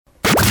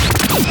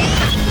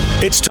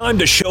It's time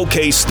to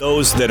showcase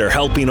those that are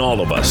helping all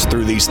of us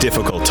through these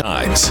difficult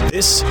times.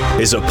 This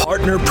is a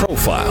Partner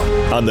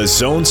Profile on the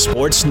Zone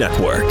Sports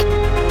Network.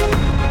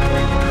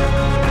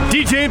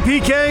 DJ and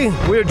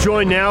PK, we're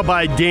joined now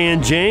by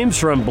Dan James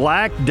from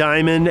Black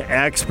Diamond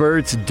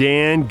Experts.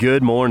 Dan,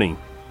 good morning.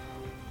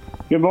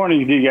 Good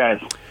morning to you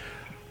guys.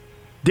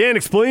 Dan,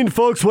 explain to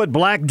folks what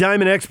Black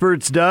Diamond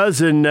Experts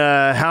does and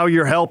how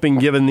you're helping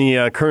given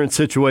the current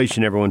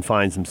situation everyone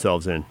finds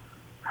themselves in.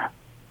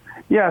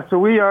 Yeah, so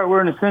we're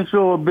an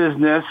essential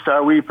business.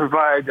 We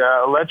provide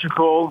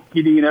electrical,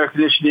 heating and air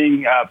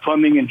conditioning,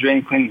 plumbing and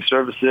drain cleaning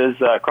services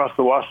across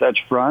the Wasatch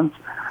Front.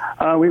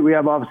 We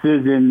have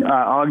offices in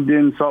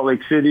Ogden, Salt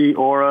Lake City,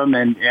 Orem,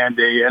 and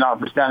an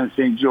office down in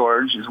St.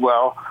 George as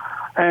well.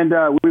 And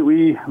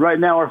we right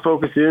now our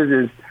focus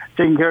is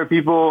taking care of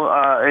people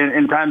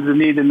in times of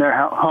need in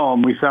their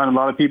home. We found a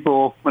lot of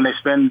people, when they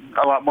spend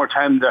a lot more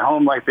time in their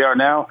home like they are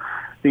now,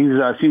 things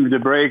seem to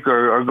break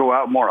or go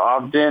out more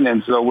often,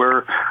 and so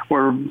we're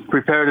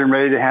prepared and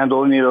ready to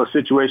handle any of those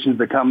situations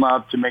that come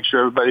up to make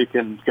sure everybody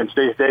can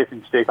stay safe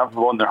and stay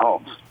comfortable in their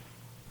homes.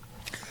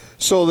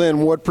 So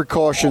then what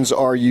precautions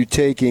are you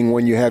taking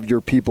when you have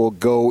your people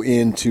go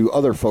into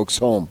other folks'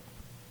 home?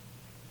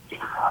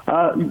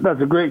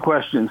 That's a great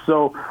question.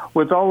 So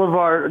with all of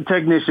our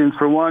technicians,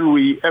 for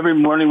one, every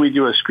morning we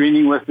do a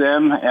screening with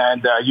them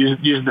and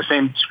use the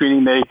same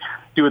screening they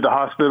do with the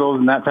hospitals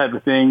and that type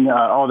of thing.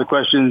 All the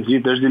questions,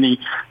 if there's any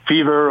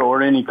fever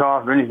or any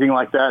cough or anything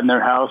like that in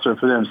their house or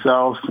for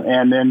themselves.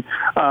 And then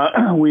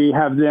we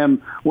have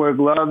them wear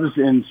gloves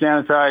and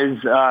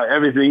sanitize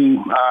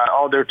everything,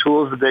 all their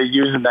tools that they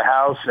use in the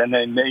house. And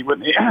then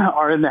when they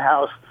are in the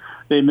house,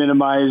 they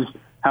minimize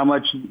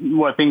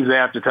what things they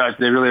have to touch.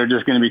 They really are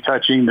just going to be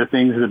touching the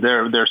things that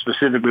they're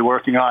specifically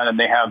working on, and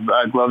they have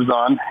gloves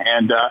on.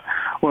 And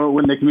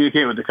when they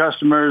communicate with the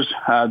customers,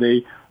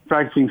 they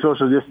practicing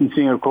social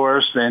distancing, of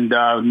course, and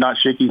not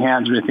shaking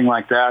hands or anything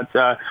like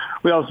that.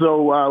 We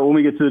also, when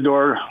we get to the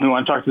door, we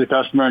want to talk to the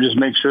customer and just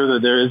make sure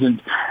that there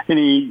isn't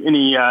any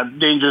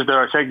dangers that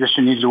our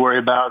technician needs to worry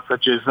about,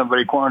 such as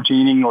somebody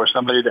quarantining or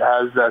somebody that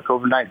has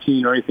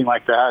COVID-19 or anything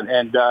like that.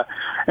 And so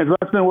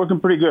that's been working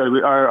pretty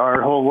good. Our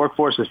whole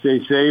workforce has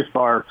stayed safe.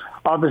 Our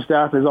office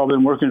staff has all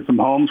been working from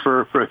home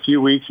for a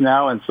few weeks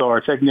now, and so our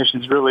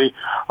technicians really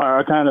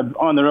are kind of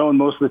on their own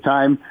most of the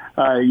time,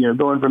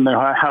 going from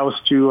their house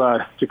to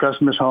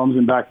customers' homes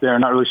and back there,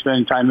 not really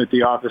spending time at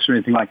the office or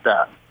anything like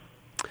that.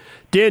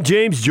 Dan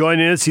James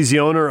joining us. He's the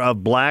owner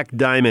of Black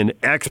Diamond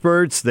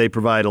Experts. They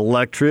provide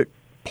electric,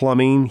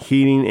 plumbing,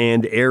 heating,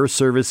 and air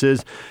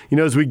services.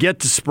 As we get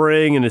to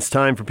spring and it's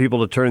time for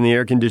people to turn the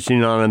air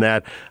conditioning on and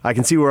that, I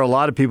can see where a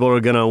lot of people are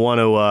going to want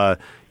to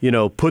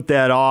put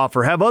that off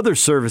or have other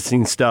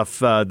servicing stuff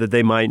that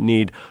they might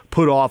need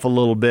put off a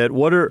little bit.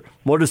 What are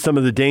some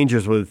of the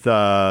dangers with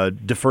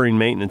deferring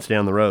maintenance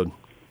down the road?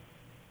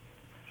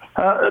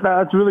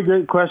 That's a really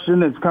great question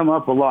that's come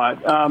up a lot.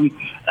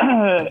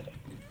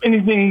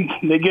 Anything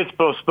that gets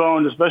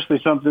postponed, especially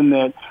something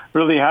that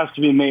really has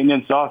to be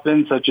maintenance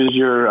often, such as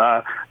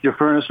your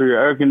furnace or your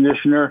air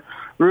conditioner,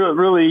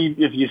 really,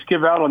 if you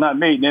skip out on that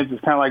maintenance,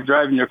 it's kind of like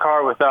driving your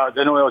car without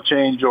an oil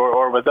change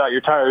or without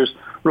your tires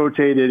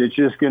rotated. It's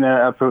just going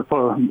to,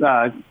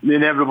 the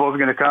inevitable is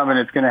going to come and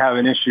it's going to have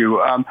an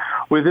issue.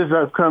 With this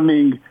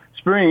upcoming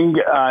spring,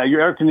 your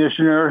air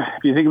conditioner,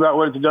 if you think about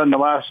what it's done in the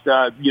last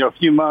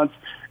few months,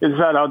 it's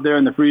sat out there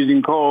in the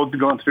freezing cold,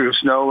 going through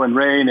snow and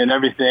rain and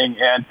everything.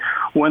 And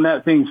when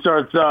that thing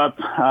starts up,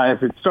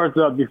 if it starts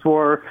up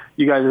before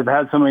you guys have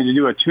had somebody to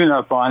do a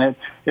tune-up on it,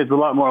 it's a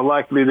lot more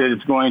likely that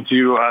it's going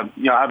to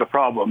have a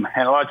problem.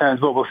 And a lot of times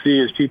what we'll see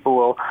is people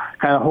will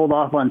kind of hold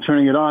off on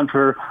turning it on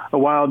for a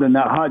while, then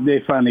that hot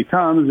day finally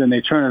comes and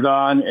they turn it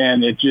on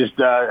and it just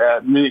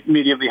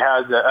immediately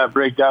has a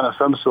breakdown of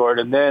some sort.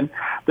 And then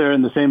they're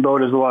in the same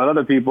boat as a lot of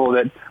other people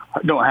that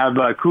don't have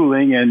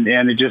cooling, and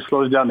it just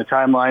slows down the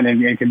timeline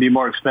and can be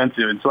more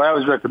expensive. And so I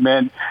always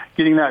recommend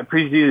getting that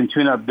preseason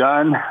tune-up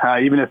done,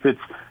 even if it's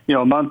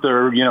a month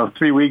or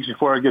 3 weeks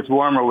before it gets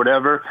warm or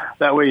whatever.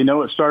 That way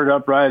it started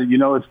up right,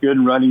 it's good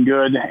and running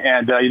good,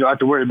 and you don't have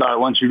to worry about it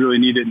once you really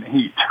need it in the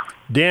heat.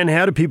 Dan,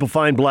 how do people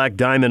find Black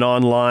Diamond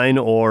online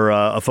or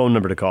a phone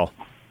number to call?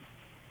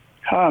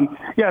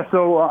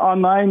 So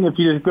online, if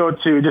you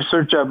just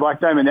search Black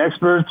Diamond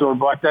Experts or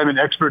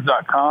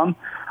blackdiamondexperts.com.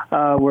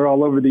 We're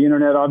all over the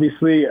internet,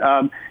 obviously.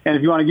 And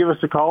if you want to give us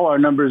a call, our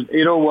number is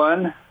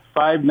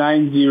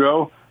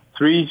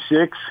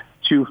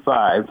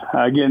 801-590-3625.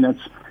 Again,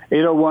 that's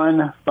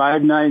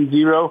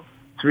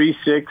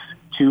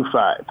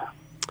 801-590-3625.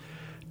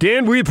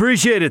 Dan, we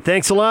appreciate it.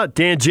 Thanks a lot.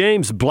 Dan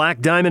James,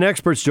 Black Diamond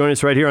Experts, join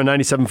us right here on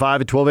 97.5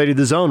 at 1280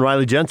 The Zone.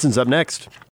 Riley Jensen's up next.